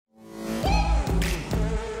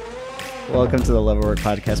Welcome to the Love at Work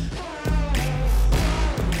podcast.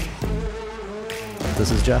 This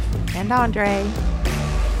is Jeff. And Andre.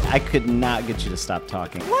 I could not get you to stop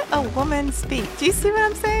talking. Let a woman speak. Do you see what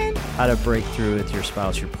I'm saying? How to break through with your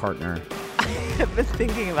spouse, your partner. I've been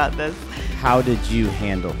thinking about this. How did you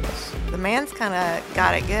handle this? The man's kind of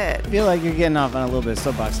got it good. I feel like you're getting off on a little bit of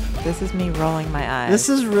soapbox. This is me rolling my eyes. This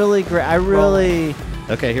is really great.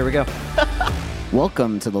 Okay, here we go.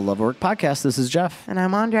 Welcome to the Love at Work podcast. This is Jeff. And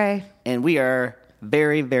I'm Andre. And we are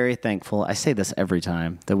very, very thankful. I say this every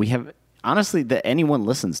time that we have, honestly, that anyone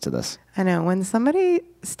listens to this. I know when somebody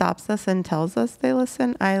stops us and tells us they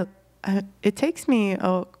listen, it takes me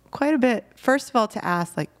quite a bit, first of all, to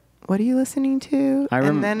ask, like, what are you listening to?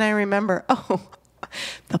 And then I remember,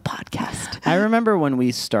 the podcast. I remember when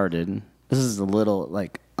we started, this is a little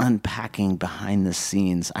like unpacking behind the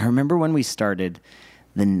scenes. I remember when we started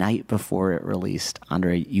the night before it released,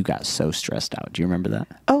 Andre, you got so stressed out. Do you remember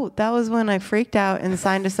that? Oh, that was when I freaked out and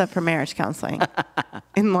signed us up for marriage counseling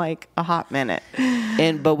in like a hot minute.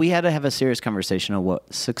 But we had to have a serious conversation on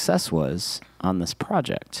what success was on this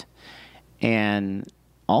project. And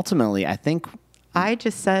ultimately, I think I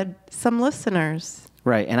just said some listeners.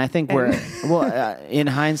 Right. And I think in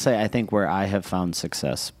hindsight, I think where I have found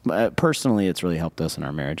success, personally, it's really helped us in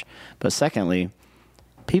our marriage. But secondly,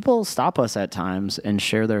 people stop us at times and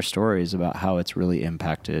share their stories about how it's really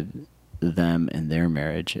impacted them and their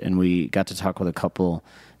marriage. And we got to talk with a couple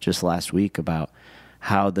just last week about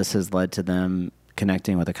how this has led to them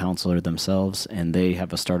connecting with a counselor themselves, and they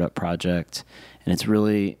have a startup project, and it's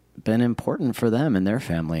really been important for them and their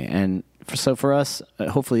family. And so for us,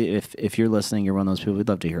 hopefully if you're listening, you're one of those people, we'd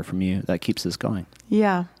love to hear from you. That keeps this going.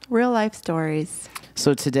 Yeah, real life stories.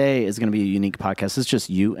 So today is going to be a unique podcast. It's just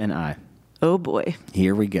you and I. Oh boy.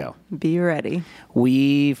 Here we go. Be ready.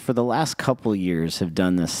 We, for the last couple years, have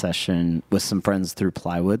done this session with some friends through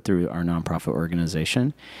Plywood, through our nonprofit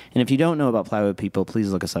organization. And if you don't know about Plywood People,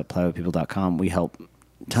 please look us up, plywoodpeople.com. We help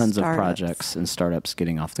tons of projects and startups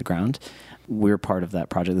getting off the ground. We're part of that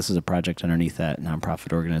project. This is a project underneath that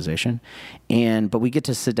nonprofit organization. But we get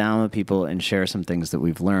to sit down with people and share some things that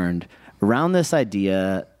we've learned around this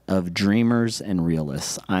idea of dreamers and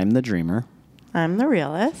realists. I'm the dreamer. I'm the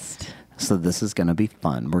realist. So this is going to be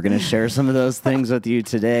fun. We're going to share some of those things with you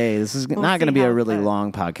today. This is not going to be a really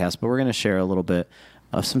long podcast, but we're going to share a little bit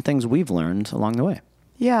of some things we've learned along the way.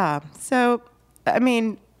 Yeah. So, I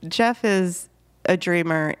mean, Jeff is a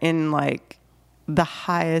dreamer in like the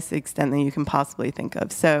highest extent that you can possibly think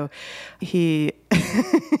of. So he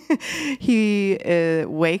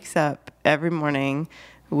wakes up every morning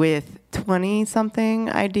with 20-something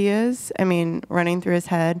ideas, running through his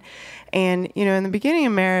head. And, in the beginning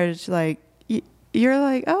of marriage, like, you're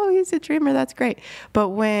like, oh, he's a dreamer, that's great. But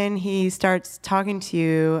when he starts talking to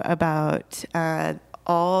you about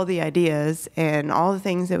all the ideas and all the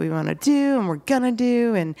things that we want to do and we're going to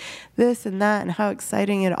do and this and that and how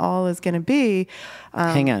exciting it all is going to be.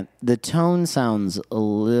 Hang on. The tone sounds a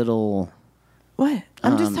little... What?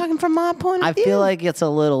 I'm just talking from my point of view. I feel like it's a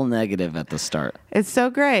little negative at the start. It's so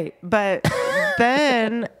great. But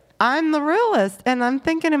then I'm the realist and I'm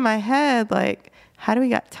thinking in my head, like, how do we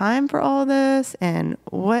got time for all this? And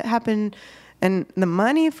what happened and the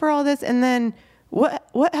money for all this? And then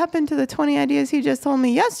what happened to the 20 ideas he just told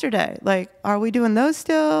me yesterday? Like, are we doing those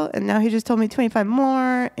still? And now he just told me 25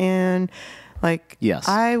 more. And like, yes,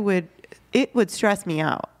 it would stress me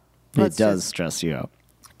out. It does stress you out.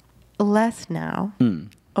 Less now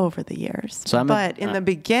over the years. But in the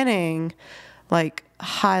beginning, like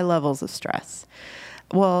high levels of stress.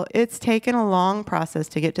 Well, it's taken a long process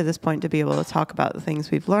to get to this point to be able to talk about the things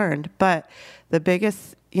we've learned. But the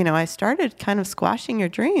biggest, I started kind of squashing your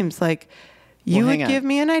dreams. Like you would give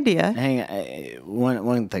me an idea.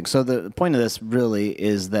 One thing. So the point of this really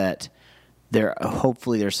is that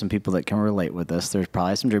hopefully there's some people that can relate with this. There's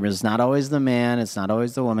probably some dreamers. It's not always the man. It's not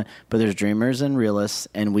always the woman. But there's dreamers and realists,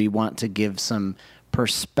 and we want to give some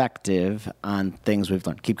perspective on things we've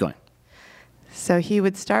learned. Keep going. So he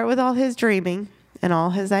would start with all his dreaming and all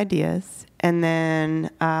his ideas, and then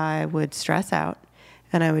I would stress out,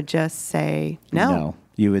 and I would just say, no. No.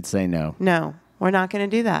 You would say no. No, we're not going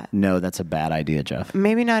to do that. No, that's a bad idea, Jeff.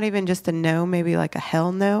 Maybe not even just a no, maybe like a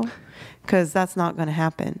hell no. Because that's not going to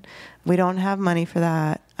happen. We don't have money for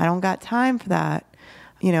that. I don't got time for that.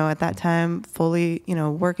 At that time, fully,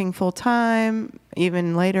 working full time,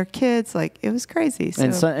 even later kids, like it was crazy. So,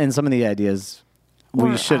 and some of the ideas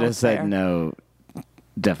we should have said no,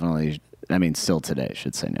 definitely. Still today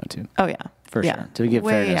should say no to. Oh, yeah. For sure. To give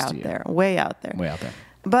fairness to you. Way out there. Way out there.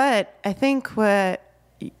 But I think what,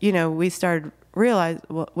 we started realize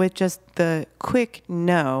with just the quick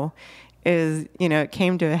no is, it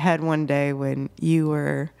came to a head one day when you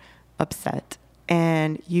were upset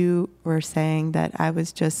and you were saying that I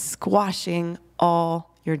was just squashing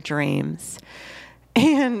all your dreams.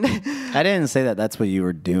 And I didn't say that. That's what you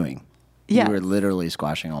were doing. Yeah. You were literally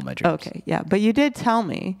squashing all my dreams. Okay, yeah. But you did tell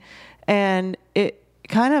me. And it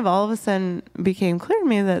kind of all of a sudden became clear to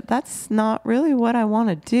me that that's not really what I want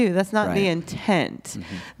to do. That's not the intent.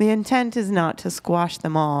 Mm-hmm. The intent is not to squash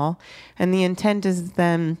them all. And the intent is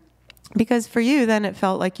then, because for you, then it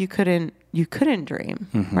felt like you couldn't dream,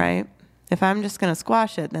 mm-hmm. right? If I'm just going to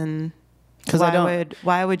squash it, then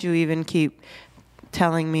why would you even keep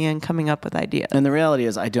telling me and coming up with ideas? And the reality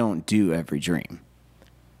is I don't do every dream.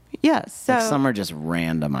 Yes. So some are just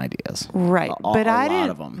random ideas. Right. A lot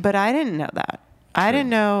of them. But I didn't know that. True. I didn't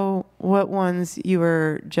know what ones you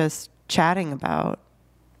were just chatting about,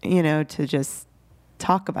 to just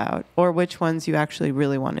talk about, or which ones you actually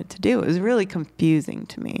really wanted to do. It was really confusing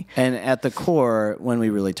to me. And at the core, when we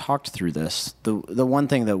really talked through this, the one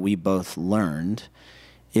thing that we both learned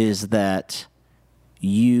is that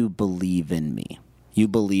you believe in me. You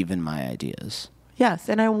believe in my ideas. Yes,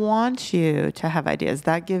 and I want you to have ideas.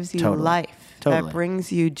 That gives you life. Totally. That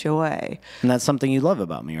brings you joy. And that's something you love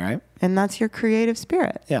about me, right? And that's your creative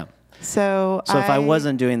spirit. Yeah. So if I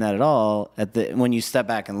wasn't doing that at all, when you step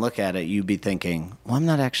back and look at it, you'd be thinking, well,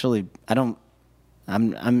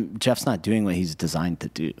 Jeff's not doing what he's designed to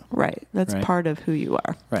do. Right. That's part of who you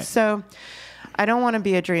are. Right. So I don't want to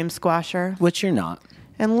be a dream squasher. Which you're not.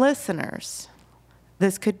 And listeners,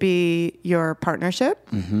 this could be your partnership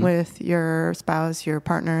mm-hmm. with your spouse, your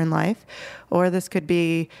partner in life, or this could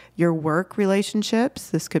be your work relationships.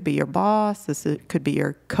 This could be your boss. This could be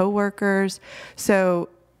your coworkers. So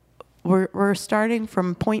we're starting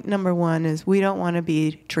from point number one is we don't want to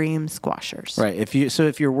be dream squashers. Right.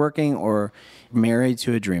 If you're working or married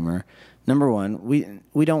to a dreamer, number one,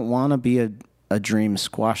 we don't want to be a dream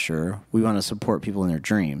squasher. We want to support people in their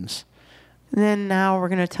dreams. Then now we're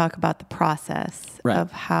going to talk about the process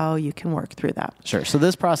of how you can work through that. Sure. So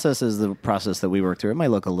this process is the process that we work through. It might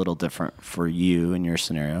look a little different for you in your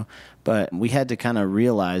scenario, but we had to kind of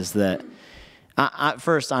realize that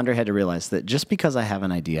first, Andre had to realize that just because I have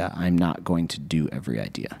an idea, I'm not going to do every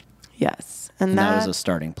idea. Yes. And that was a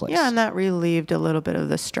starting place. Yeah, and that relieved a little bit of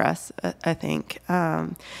the stress, I think.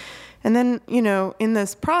 And then, in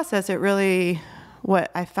this process, it really...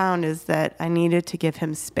 what I found is that I needed to give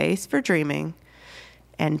him space for dreaming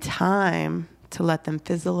and time to let them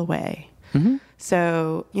fizzle away. Mm-hmm.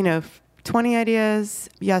 So, 20 ideas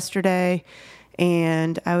yesterday,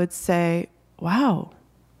 and I would say, wow,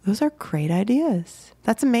 those are great ideas.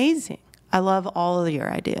 That's amazing. I love all of your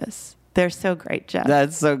ideas. They're so great, Jeff.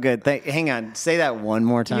 That's so good. Hang on. Say that one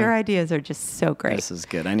more time. Your ideas are just so great. This is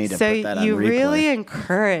good. I need to put that on replay. So you really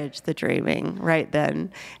encourage the dreaming right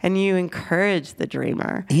then, and you encourage the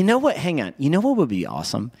dreamer. You know what? Hang on. You know what would be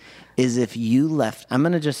awesome is if you left. I'm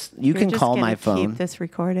going to you can call my phone. Keep this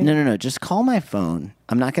recorded? No. Just call my phone.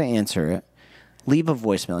 I'm not going to answer it. Leave a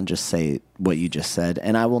voicemail and just say what you just said,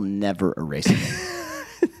 and I will never erase it.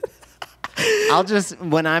 I'll just,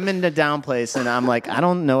 when I'm in the down place and I'm like, I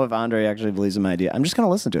don't know if Andre actually believes in my idea, I'm just going to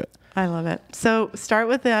listen to it. I love it. So start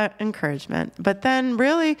with that encouragement. But then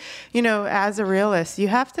really, as a realist, you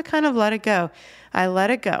have to kind of let it go. I let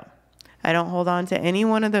it go. I don't hold on to any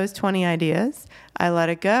one of those 20 ideas. I let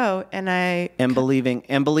it go. And believing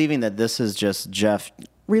that this is just Jeff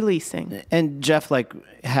releasing. And Jeff,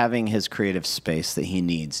 having his creative space that he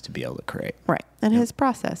needs to be able to create. Right. And his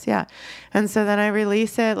process, yeah. And so then I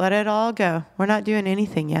release it, let it all go. We're not doing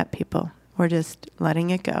anything yet, people. We're just letting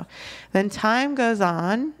it go. Then time goes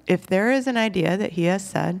on. If there is an idea that he has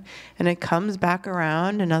said, and it comes back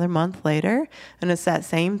around another month later, and it's that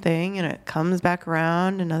same thing, and it comes back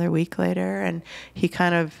around another week later, and he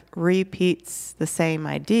kind of repeats the same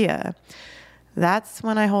idea, that's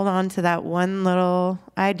when I hold on to that one little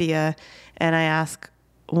idea and I ask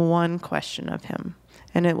one question of him.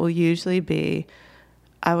 And it will usually be,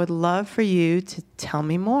 I would love for you to tell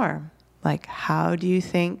me more. How do you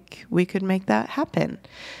think we could make that happen?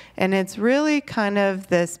 And it's really kind of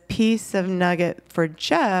this piece of nugget for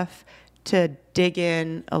Jeff to dig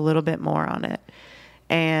in a little bit more on it.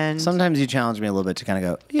 And sometimes you challenge me a little bit to kind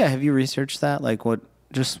of go, yeah, have you researched that?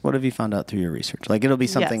 What have you found out through your research? It'll be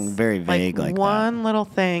something very vague like one that. Little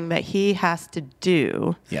thing that he has to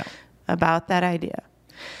do about that idea.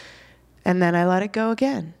 And then I let it go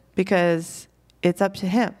again because it's up to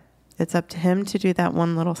him. It's up to him to do that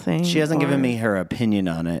one little thing. She hasn't given me her opinion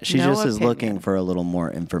on it. She just is looking for a little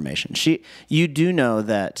more information. You do know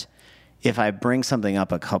that if I bring something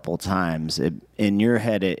up a couple times, in your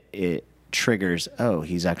head, triggers, oh,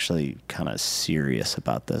 he's actually kind of serious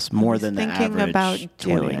about this more than the thinking average about 20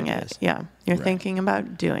 doing ideas. it. Yeah. You're Right. thinking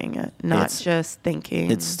about doing it, not It's- just thinking.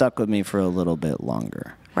 It stuck with me for a little bit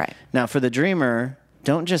longer. Right. Now, for the dreamer,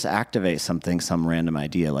 don't just activate something, some random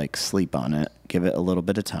idea, like sleep on it. Give it a little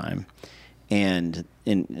bit of time. And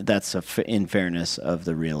that's in fairness of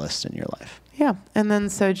the realist in your life. Yeah. And then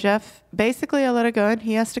so Jeff, basically I let it go and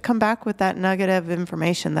he has to come back with that nugget of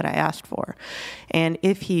information that I asked for. And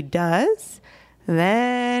if he does,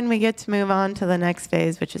 then we get to move on to the next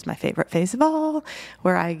phase, which is my favorite phase of all,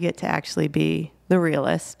 where I get to actually be the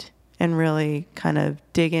realist and really kind of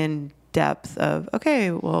dig in depth of,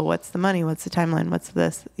 okay, well, what's the money? What's the timeline? What's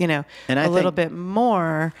this? And a little bit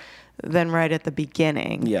more than right at the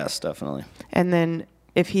beginning. Yes, definitely. And then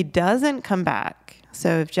if he doesn't come back,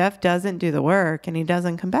 so if Jeff doesn't do the work and he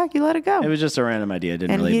doesn't come back, you let it go. It was just a random idea. It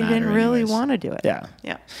didn't and really he matter didn't really anyways. want to do it. Yeah.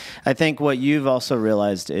 Yeah. I think what you've also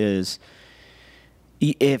realized is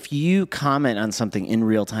if you comment on something in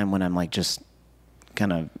real time when I'm like just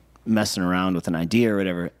kind of messing around with an idea or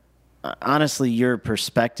whatever, honestly, your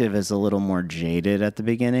perspective is a little more jaded at the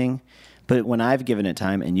beginning. But when I've given it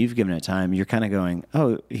time and you've given it time, you're kind of going,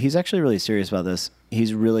 oh, he's actually really serious about this.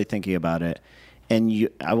 He's really thinking about it. And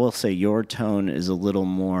I will say your tone is a little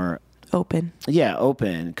more Open. Yeah,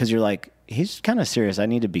 open, because you're like, he's kind of serious. I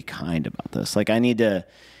need to be kind about this. Like,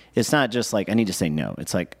 it's not just like I need to say no.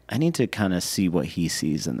 It's like I need to kind of see what he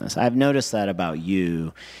sees in this. I've noticed that about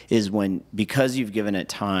you is because you've given it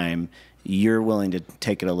time, you're willing to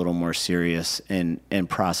take it a little more serious and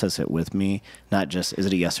process it with me, not just is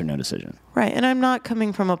it a yes or no decision. Right. And I'm not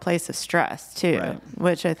coming from a place of stress too, Right.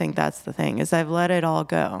 which I think that's the thing is I've let it all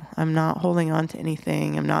go. I'm not holding on to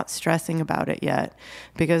anything. I'm not stressing about it yet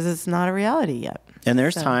because it's not a reality yet. And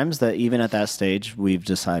there's times that even at that stage, we've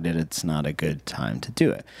decided it's not a good time to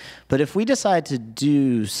do it. But if we decide to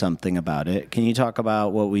do something about it, can you talk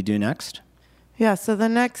about what we do next? Yeah. So the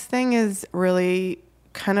next thing is really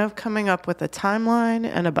kind of coming up with a timeline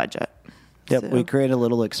and a budget. Yep, So, we create a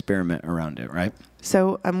little experiment around it, right?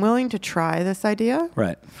 so I'm willing to try this idea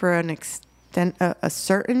Right. for a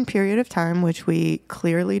certain period of time, which we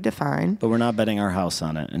clearly define. But we're not betting our house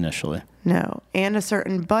on it initially. No. And a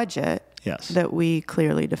certain budget Yes. that we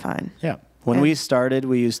clearly define. Yeah. When we started,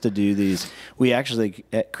 we used to do these. We actually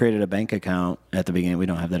created a bank account at the beginning. We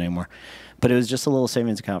don't have that anymore. But it was just a little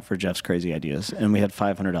savings account for Jeff's crazy ideas. And we had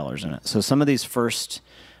 $500 in it. So some of these first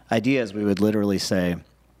ideas, we would literally say,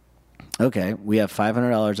 okay, we have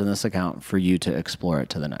 $500 in this account for you to explore it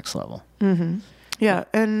to the next level. Yeah.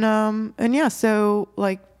 And yeah, so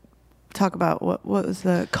like talk about what was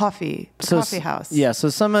the coffee house. Yeah, so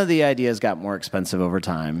some of the ideas got more expensive over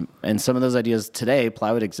time, and some of those ideas today,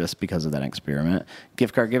 Plywood exists because of that experiment.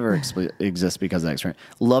 Gift Card Giver exists because of that experiment.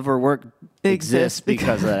 Love or Work exists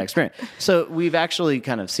because of that experiment. So we've actually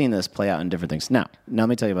kind of seen this play out in different things. Now let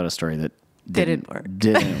me tell you about a story that Didn't work.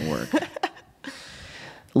 Didn't work.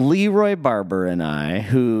 Leroy Barber and I,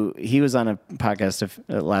 he was on a podcast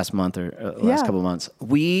last month or last couple of months,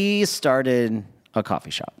 we started a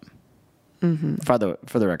coffee shop. Mm-hmm. For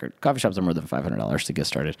the record, coffee shops are more than $500 to get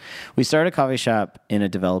started. We started a coffee shop in a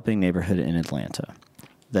developing neighborhood in Atlanta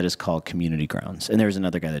that is called Community Grounds. And there's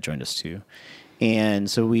another guy that joined us too. And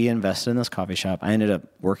so we invested in this coffee shop. I ended up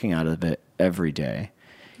working out of it every day.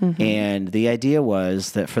 Mm-hmm. And the idea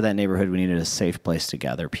was that for that neighborhood, we needed a safe place to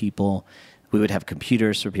gather people. We would have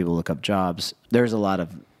computers for people to look up jobs. There's a lot of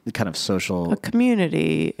kind of social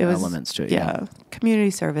community elements to it. Yeah. Community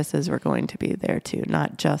services were going to be there too,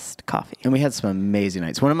 not just coffee. And we had some amazing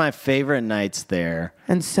nights. One of my favorite nights there.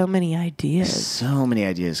 And so many ideas. So many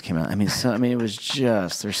ideas came out. I mean, it was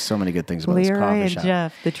just, there's so many good things about this Leroy coffee and shop.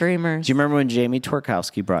 Jeff, the dreamers. Do you remember when Jamie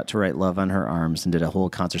Tworkowski brought To Write Love on Her Arms and did a whole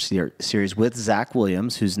concert series with Zach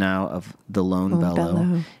Williams, who's now of the Lone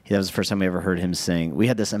Bellow? That was the first time we ever heard him sing. We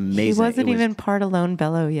had this amazing... He wasn't even part of Lone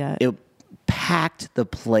Bellow yet. It packed the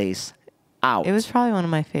place out. It was probably one of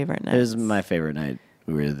my favorite nights. It was my favorite night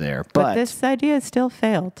we were there. But this idea still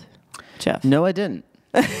failed, Jeff. No, it didn't.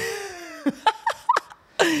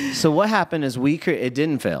 So what happened is it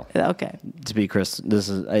didn't fail. Okay. To be Chris, this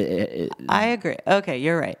is... I agree. Okay,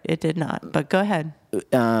 you're right. It did not. But go ahead.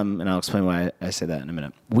 And I'll explain why I say that in a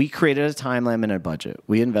minute. We created a timeline and a budget.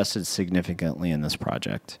 We invested significantly in this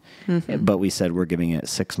project. Mm-hmm. But we said we're giving it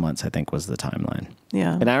 6 months, I think was the timeline.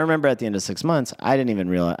 Yeah. And I remember at the end of 6 months, I didn't even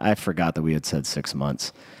realize... I forgot that we had said 6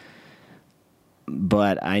 months.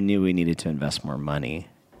 But I knew we needed to invest more money.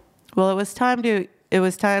 Well, it was time to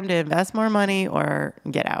invest more money or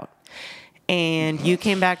get out. And you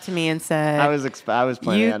came back to me and said, I was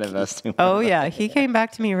planning on investing. Oh yeah, he came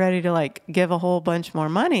back to me ready to like give a whole bunch more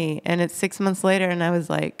money, and it's 6 months later, and I was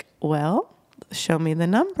like, well, show me the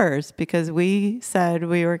numbers, because we said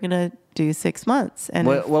we were gonna do 6 months. And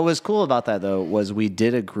what was cool about that though was we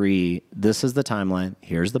did agree. This is the timeline.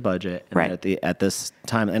 Here's the budget. And Right. at this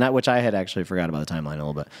time, which I had actually forgot about the timeline a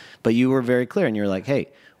little bit, but you were very clear, and you were like, hey,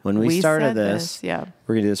 when we started said this, yeah,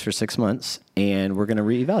 we're gonna do this for 6 months, and we're gonna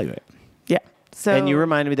reevaluate. yeah. So And you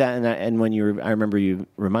reminded me that, and when I remember you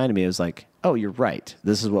reminded me, it was like, oh, you're right.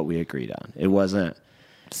 This is what we agreed on. It wasn't.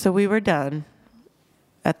 So we were done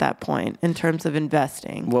at that point in terms of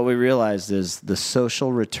investing. What we realized is the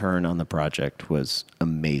social return on the project was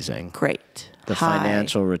amazing. Great. The High.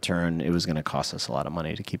 financial return, it was going to cost us a lot of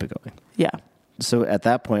money to keep it going. Yeah. So at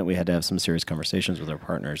that point, we had to have some serious conversations with our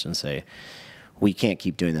partners and say, we can't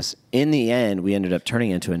keep doing this. In the end, we ended up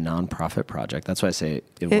turning it into a nonprofit project. That's why I say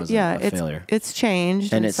it wasn't a failure. It's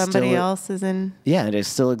changed, And and it's somebody still- else is in. Yeah, and it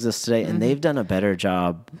still exists today, and they've done a better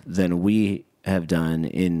job than we have done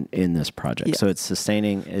in this project. Yes. So it's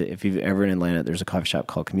sustaining. If you've ever in Atlanta, there's a coffee shop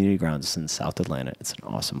called Community Grounds. It's in South Atlanta. It's an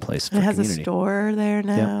awesome place for It has community. a store there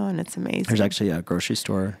now, and it's amazing. There's actually a grocery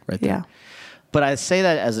store right there. Yeah. But I say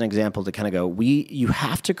that as an example to kind of go, you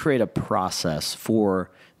have to create a process for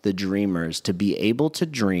the dreamers to be able to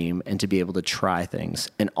dream and to be able to try things,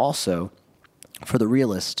 and also for the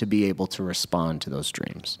realists to be able to respond to those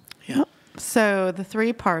dreams. Yep. So the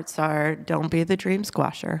 3 parts are: don't be the dream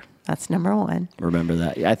squasher. That's number 1. Remember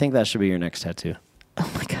that. I think that should be your next tattoo.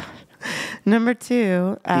 Oh my God. Number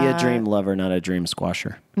 2. Be a dream lover, not a dream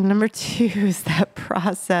squasher. Number 2 is that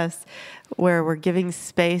process where we're giving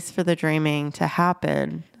space for the dreaming to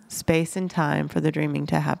happen, space and time for the dreaming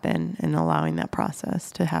to happen, and allowing that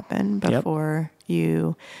process to happen before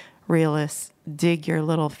you realists dig your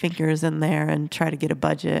little fingers in there and try to get a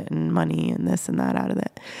budget and money and this and that out of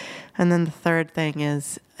it. And then the third thing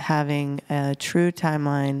is having a true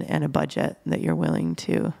timeline and a budget that you're willing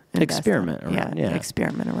to invest Experiment in. around, Yeah, yeah.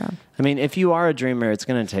 experiment around. I mean, if you are a dreamer, it's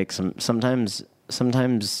going to take sometimes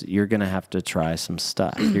you're going to have to try some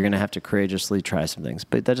stuff. You're going to have to courageously try some things,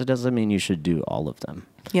 but that doesn't mean you should do all of them.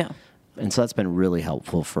 Yeah. And so that's been really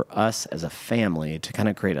helpful for us as a family to kind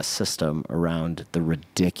of create a system around the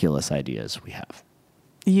ridiculous ideas we have.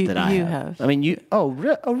 You That I have. I mean,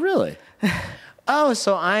 really? Oh,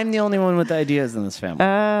 so I'm the only one with ideas in this family.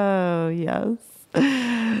 Oh, yes.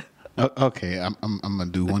 Okay, I'm gonna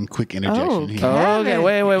do one quick interjection here. Oh, okay,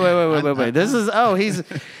 wait. This is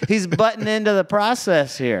he's butting into the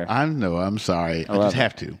process here. I know. I'm sorry. I love just it.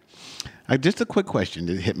 have to. Just a quick question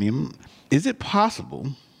that hit me. Is it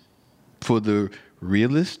possible for the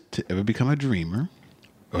realist to ever become a dreamer,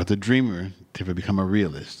 or the dreamer to ever become a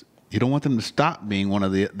realist? You don't want them to stop being one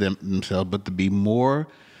of themselves, but to be more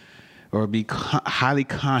or be highly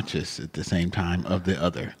conscious at the same time of the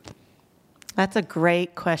other. That's a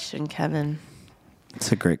great question, Kevin.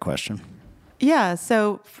 It's a great question. Yeah.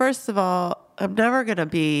 So first of all, I'm never going to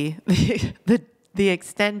be the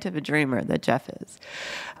extent of a dreamer that Jeff is.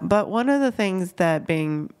 But one of the things that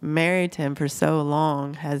being married to him for so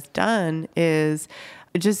long has done is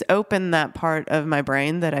just open that part of my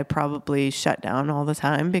brain that I probably shut down all the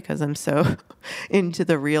time because I'm so into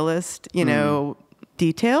the realist,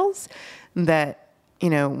 details that,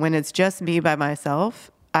 when it's just me by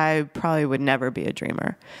myself, I probably would never be a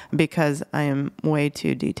dreamer because I am way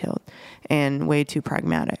too detailed and way too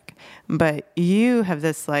pragmatic. But you have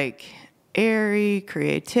this like airy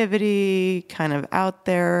creativity kind of out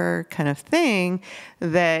there kind of thing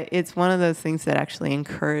that it's one of those things that actually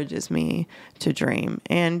encourages me to dream.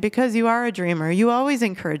 And because you are a dreamer, you always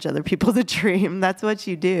encourage other people to dream. That's what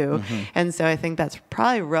you do. Mm-hmm. And so I think that's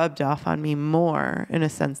probably rubbed off on me more in a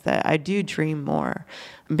sense that I do dream more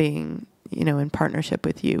being in partnership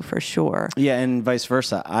with you for sure. Yeah, and vice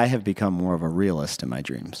versa. I have become more of a realist in my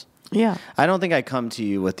dreams. Yeah. I don't think I come to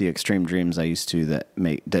you with the extreme dreams I used to that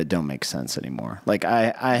don't make sense anymore. Like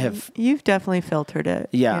I have. You've definitely filtered it.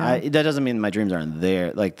 Yeah, that doesn't mean my dreams aren't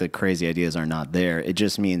there. Like the crazy ideas are not there. It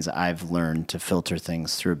just means I've learned to filter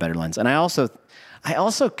things through a better lens. And I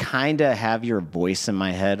also kind of have your voice in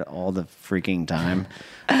my head all the freaking time.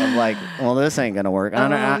 Of like, well, this ain't gonna work.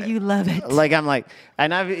 You love it. Like I'm like,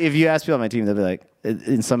 and if you ask people on my team, they'll be like,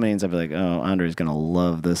 in some meetings, I'll be like, oh, Andre's gonna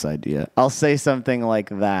love this idea. I'll say something like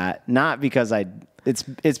that, not because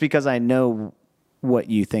it's because I know what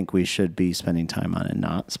you think we should be spending time on and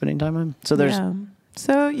not spending time on. So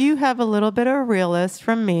So you have a little bit of a realist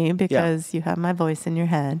from me because you have my voice in your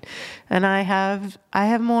head, and I have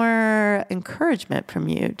more encouragement from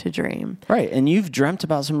you to dream. Right, and you've dreamt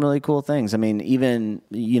about some really cool things. I mean, even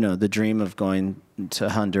the dream of going to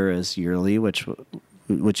Honduras yearly, which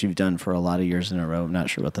you've done for a lot of years in a row. I'm not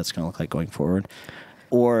sure what that's going to look like going forward.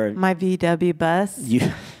 Or my VW bus.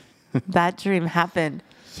 That dream happened.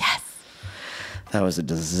 Yes. That was a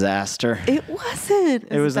disaster. It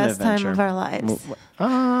wasn't. It was the best time of our lives.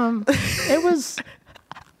 It was.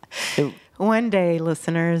 One day,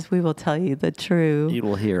 listeners, we will tell you the true. You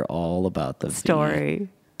will hear all about the story.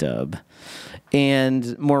 Dub.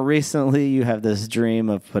 And more recently, you have this dream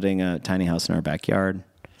of putting a tiny house in our backyard.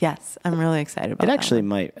 Yes, I'm really excited about it. It actually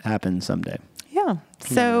might happen someday. Yeah.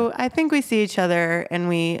 So I think we see each other and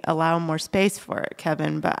we allow more space for it,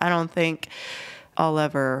 Kevin. But I don't think I'll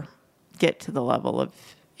ever get to the level of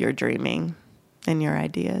your dreaming and your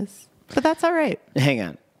ideas. But that's all right. Hang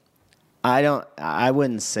on. I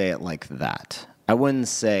wouldn't say it like that. I wouldn't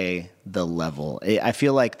say the level. I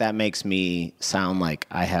feel like that makes me sound like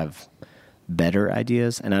I have better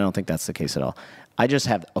ideas, and I don't think that's the case at all. I just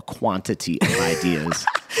have a quantity of ideas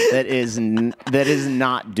that is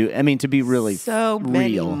not I mean, to be really so real,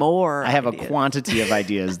 many more. I have ideas. a quantity of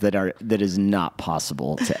ideas that is not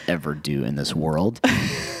possible to ever do in this world.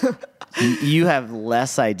 You have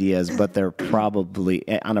less ideas, but they're probably,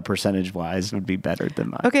 on a percentage wise, would be better than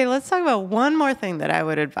mine. Okay, let's talk about one more thing that I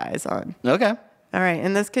would advise on. Okay. All right,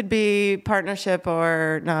 and this could be partnership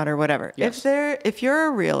or not or whatever. Yes. If you're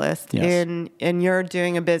a realist and you're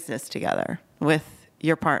doing a business together with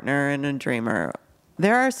your partner and a dreamer,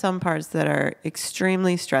 there are some parts that are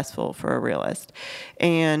extremely stressful for a realist.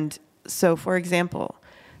 And so, for example,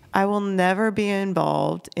 I will never be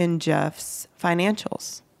involved in Jeff's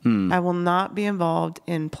financials. I will not be involved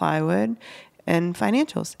in plywood and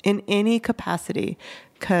financials in any capacity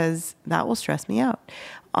because that will stress me out.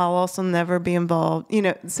 I'll also never be involved,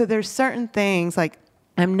 so there's certain things like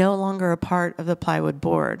I'm no longer a part of the plywood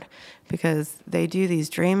board because they do these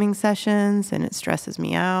dreaming sessions and it stresses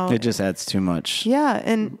me out. It just adds too much. Yeah.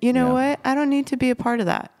 And you know what? I don't need to be a part of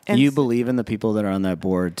that. And you believe in the people that are on that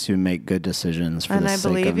board to make good decisions for the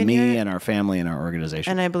sake of me and our family and our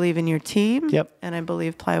organization. And I believe in your team. Yep. And I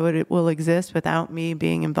believe plywood will exist without me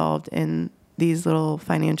being involved in these little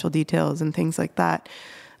financial details and things like that.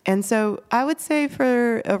 And so I would say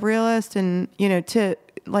for a realist and, to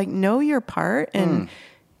know your part and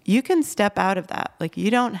you can step out of that. Like you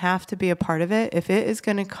don't have to be a part of it. If it is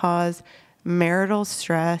going to cause marital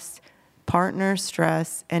stress, partner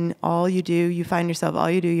stress, and you're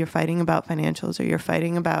fighting about financials or you're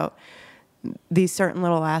fighting about these certain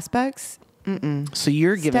little aspects. So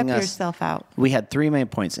you're giving Step us yourself out. We had 3 main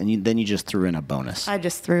points, and then you just threw in a bonus. I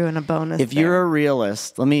just threw in a bonus. If you're a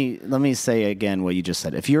realist, let me say again what you just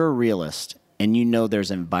said. If you're a realist and you know there's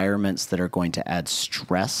environments that are going to add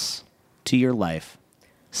stress to your life,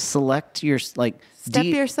 select your Step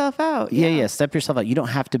yourself out. Yeah, step yourself out. You don't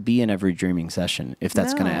have to be in every dreaming session if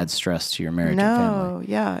that's going to add stress to your marriage and family.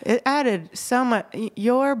 Yeah. It added so much.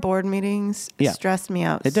 Your board meetings stressed me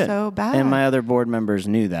out so bad. And my other board members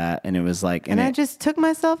knew that, and it was like... And I just took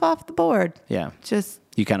myself off the board. Yeah.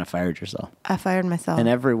 You kind of fired yourself. I fired myself. And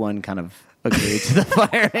everyone kind of agreed to the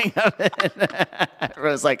firing of it.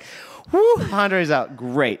 Everyone was like, whoo, Andre's out.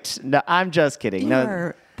 Great. No, I'm just kidding.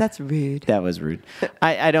 No. That's rude. That was rude.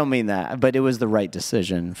 I don't mean that, but it was the right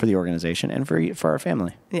decision for the organization and for our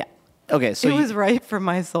family. Yeah. Okay, so it was right for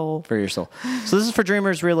my soul. For your soul. So this is for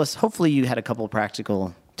Dreamers, Realists. Hopefully you had a couple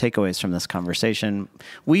practical takeaways from this conversation.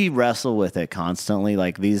 We wrestle with it constantly.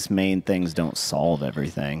 Like these main things don't solve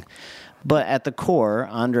everything. But at the core,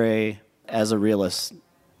 Andre, as a realist,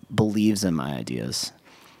 believes in my ideas,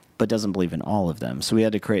 but doesn't believe in all of them. So we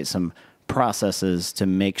had to create some processes to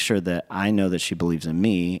make sure that I know that she believes in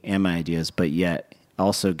me and my ideas, but yet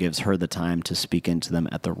also gives her the time to speak into them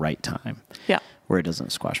at the right time. Yeah. Where it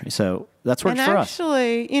doesn't squash me. So that's worked for us. And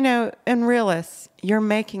actually, in realists, you're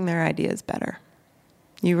making their ideas better.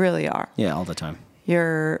 You really are. Yeah, all the time.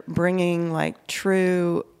 You're bringing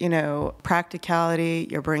true, practicality.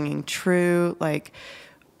 You're bringing true,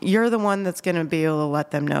 you're the one that's going to be able to let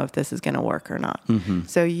them know if this is going to work or not. Mm-hmm.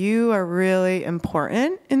 So you are really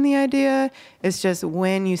important in the idea. It's just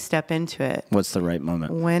when you step into it. What's the right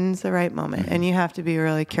moment? When's the right moment? Mm-hmm. And you have to be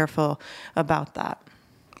really careful about that.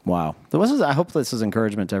 Wow. I hope this is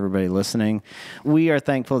encouragement to everybody listening. We are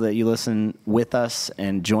thankful that you listen with us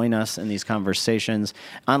and join us in these conversations.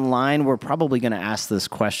 Online, we're probably going to ask this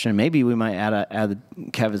question. Maybe we might add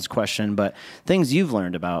Kevin's question, but things you've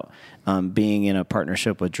learned about being in a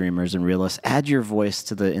partnership with dreamers and realists. Add your voice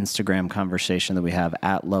to the Instagram conversation that we have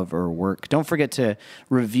at Love or Work. Don't forget to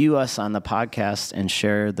review us on the podcast and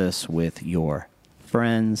share this with your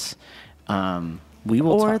friends. We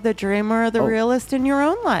will the dreamer or the realist in your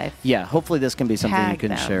own life. Yeah, hopefully this can be something you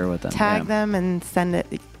can share with them. Tag them and send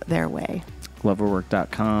it their way.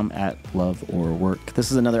 loveorwork.com at Love or Work.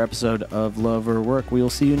 This is another episode of Love or Work. We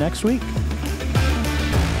will see you next week.